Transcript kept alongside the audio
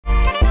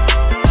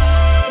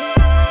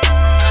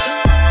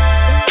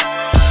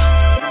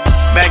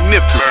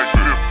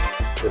Magnificent.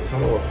 The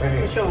Tunnel of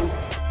Fame. Show 'em.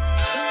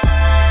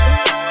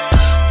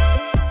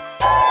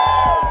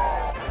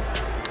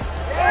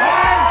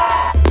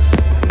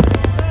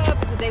 What's up?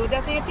 It's a day with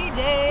Destiny and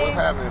TJ. What's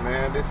happening,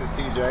 man? This is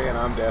TJ and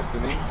I'm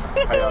Destiny.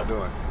 How y'all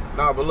doing?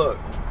 Nah, but look,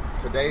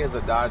 today is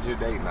a Dodger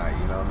date night,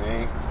 you know what I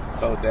mean?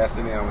 Told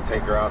Destiny I'm gonna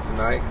take her out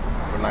tonight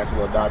for a nice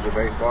little Dodger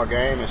baseball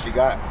game, and she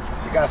got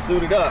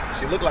suited up.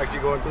 She looked like she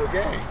going to a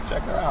game.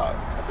 Check her out.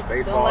 Got the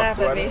baseball Don't laugh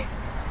sweater. at me.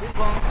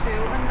 Going to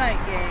a night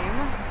game.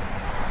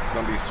 It's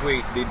gonna be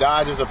sweet. The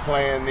Dodgers are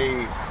playing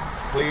the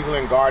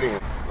Cleveland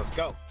Guardians. Let's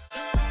go.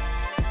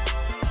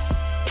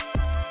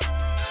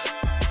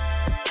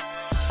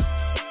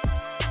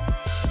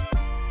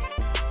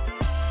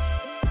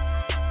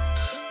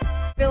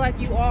 I feel like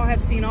you all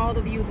have seen all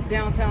the views of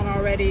downtown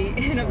already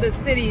and of the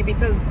city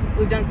because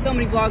we've done so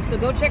many vlogs. So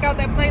go check out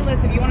that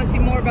playlist if you want to see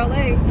more of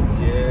LA.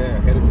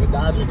 Yeah, headed to the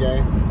Dodger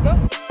game. Let's go.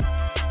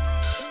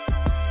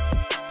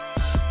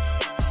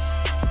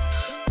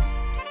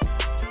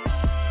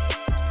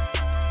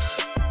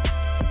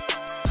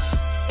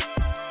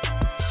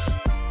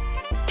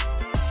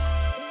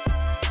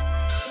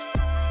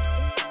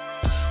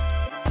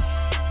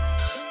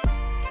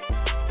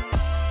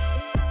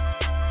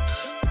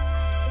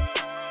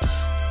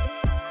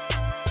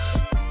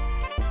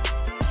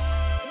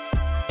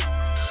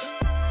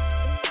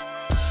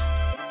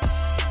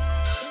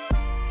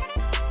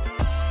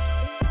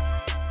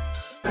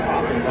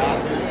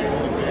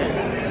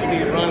 We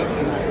need runs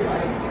tonight.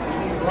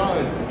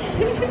 Runs.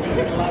 We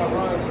need a lot of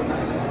runs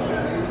tonight.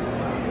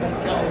 Let's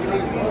go. We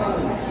need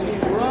runs. We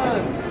need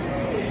runs.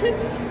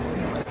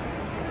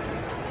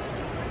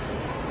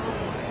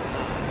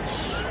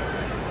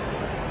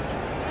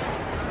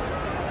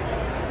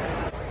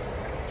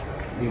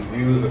 These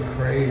views are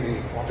crazy.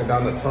 Walking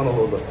down the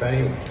Tunnel of the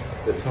Fame.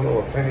 The Tunnel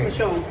of Fame.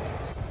 Show 'em.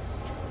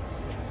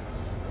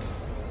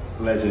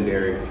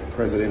 Legendary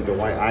President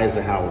Dwight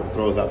Eisenhower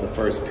throws out the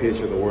first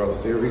pitch of the World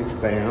Series.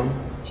 Bam.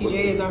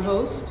 TJ is our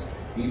host.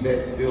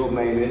 Ebbets Field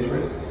main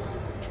entrance.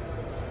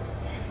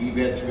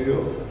 Ebbets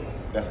Field.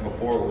 That's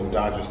before it was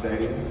Dodger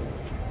Stadium.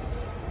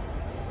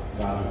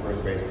 Dodger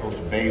first base coach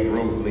Babe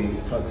Ruth leads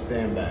Tuck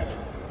Standback.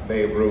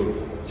 Babe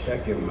Ruth,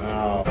 check him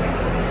out.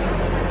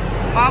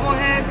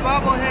 Bobbleheads,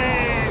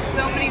 bobbleheads.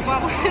 So many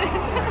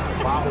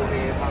bobbleheads.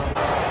 Bobblehead.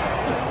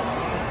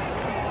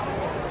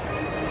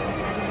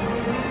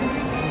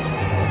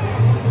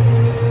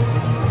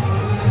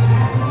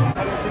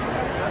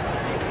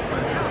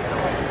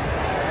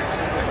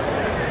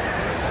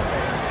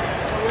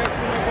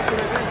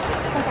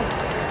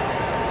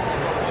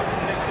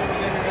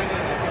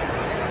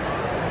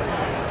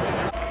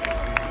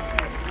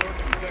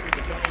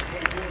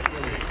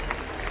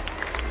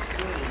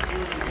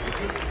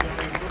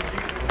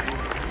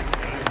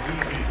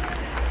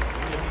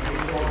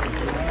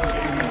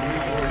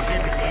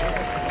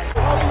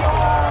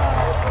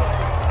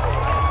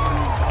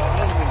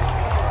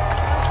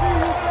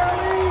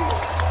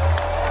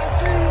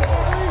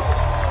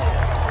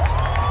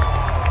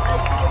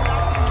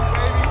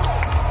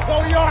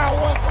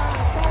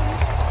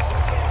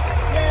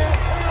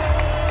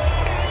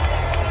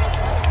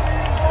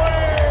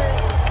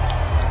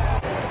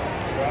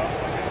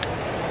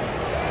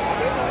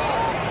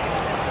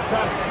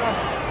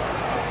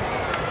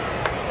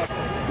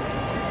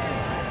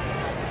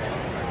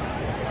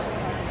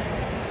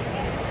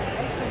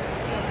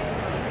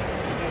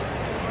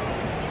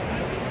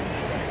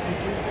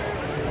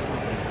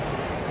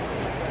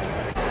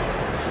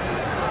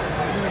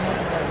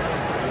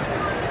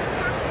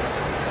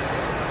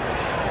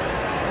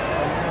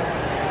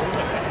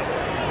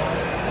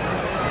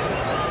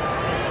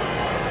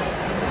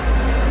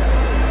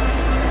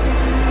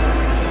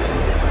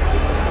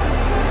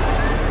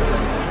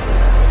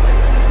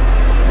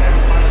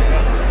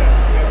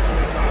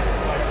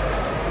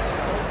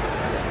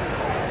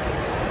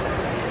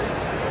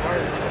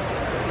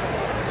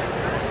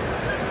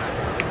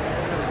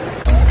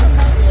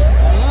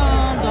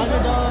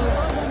 Dodger dog,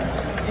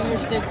 finger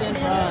sticks and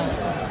fries.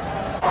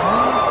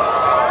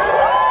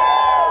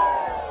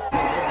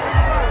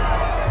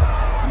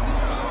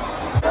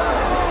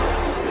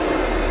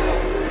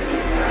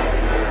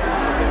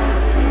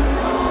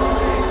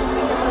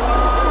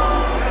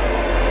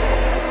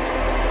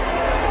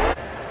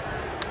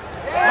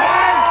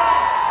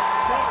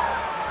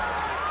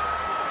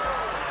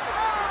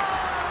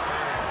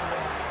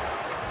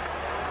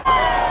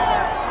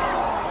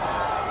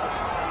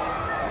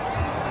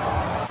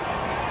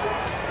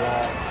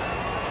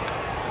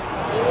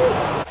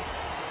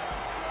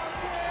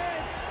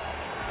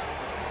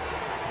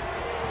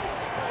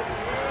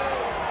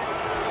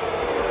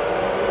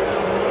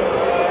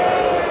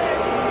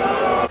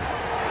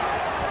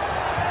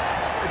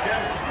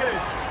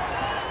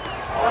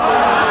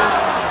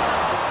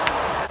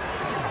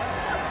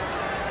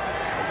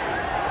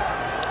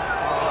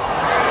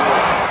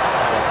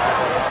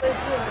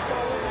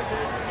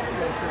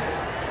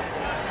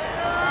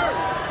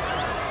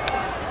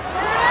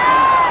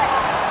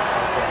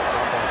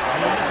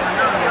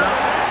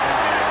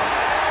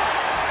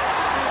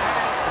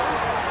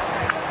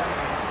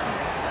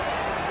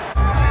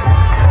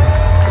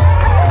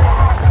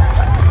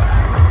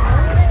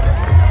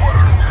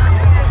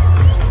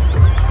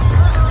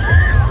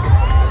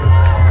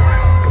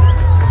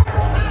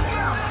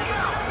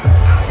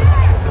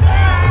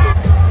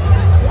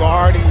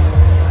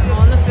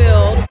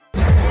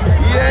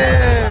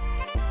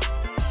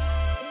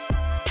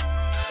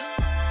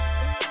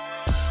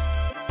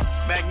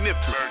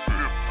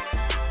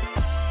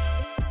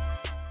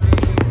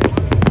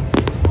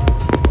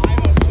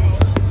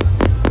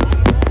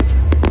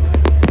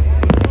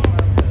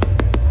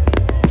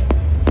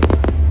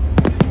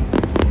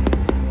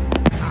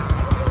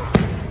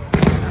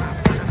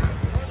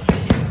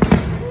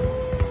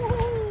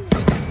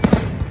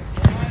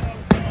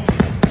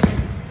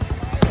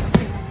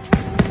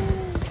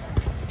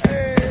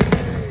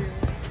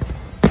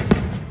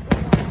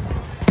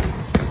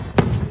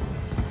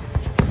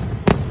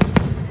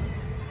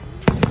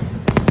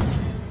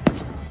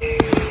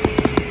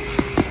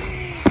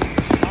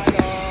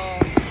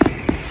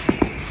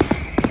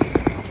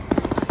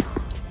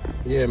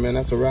 Yeah, man,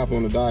 that's a wrap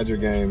on the Dodger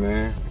game,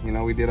 man. You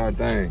know, we did our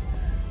thing.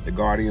 The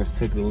Guardians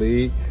took the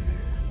lead.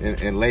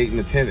 And late in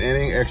the 10th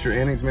inning, extra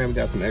innings, man, we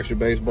got some extra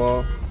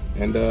baseball.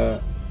 And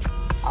I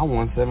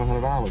won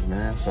 $700,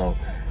 man. So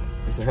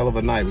it's a hell of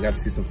a night. We got to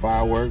see some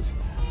fireworks.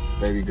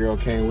 Baby girl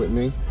came with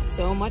me.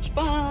 So much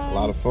fun. A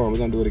lot of fun. We're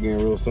gonna do it again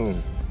real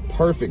soon.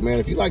 Perfect, man.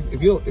 If you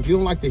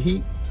don't like the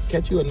heat,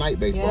 catch you a night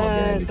baseball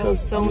game, because that was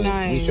so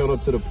nice. We showed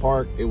up to the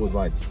park. It was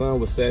like sun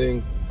was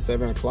setting,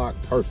 7 o'clock.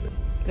 Perfect.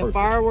 The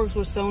fireworks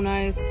were so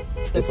nice.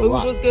 The food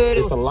was good.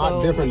 It's a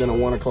lot different than a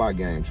 1 o'clock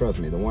game. Trust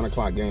me, the 1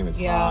 o'clock game is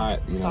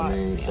hot. You know what I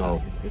mean? Yeah.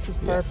 So this is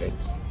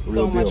perfect. Real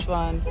So deal. much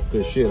fun.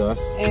 Good shit,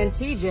 us. And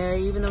TJ,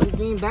 even though he's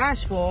being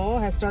bashful,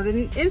 has started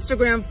an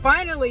Instagram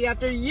finally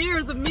after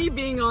years of me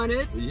being on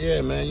it.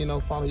 Yeah, man. You know,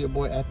 follow your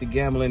boy at the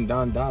Gambling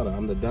Don Dada.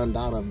 I'm the Don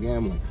Dada of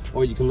gambling.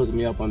 Or you can look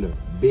me up under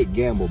Big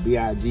Gamble,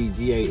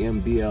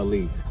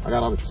 BIGGAMBLE. I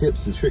got all the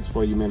tips and tricks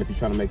for you, man, if you're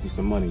trying to make you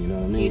some money. You know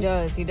what I mean? He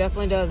does. He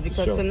definitely does.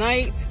 Because Sure.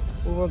 tonight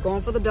we were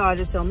going for the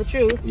Dodgers. Telling the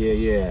truth.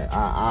 Yeah.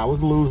 I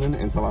was losing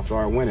until I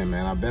started winning,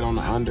 man. I bet on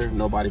the under.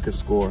 Nobody could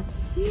score.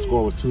 The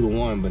score was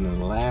 2-1, but in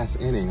the last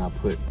inning, I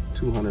put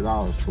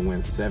 $200 to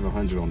win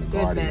 $700 on the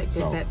Guardians.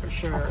 Good bet for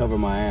sure. I cover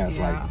my ass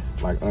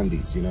like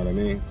undies. You know what I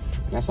mean?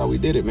 And that's how we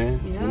did it,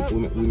 man. Yep.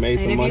 We made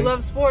some money. And if you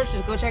love sports,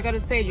 just go check out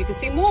his page. You can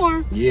see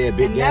more. Yeah,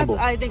 Big Gamble.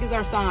 That's, I think, is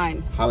our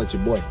sign. Holla at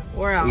your boy.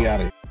 We're out. We out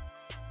of here.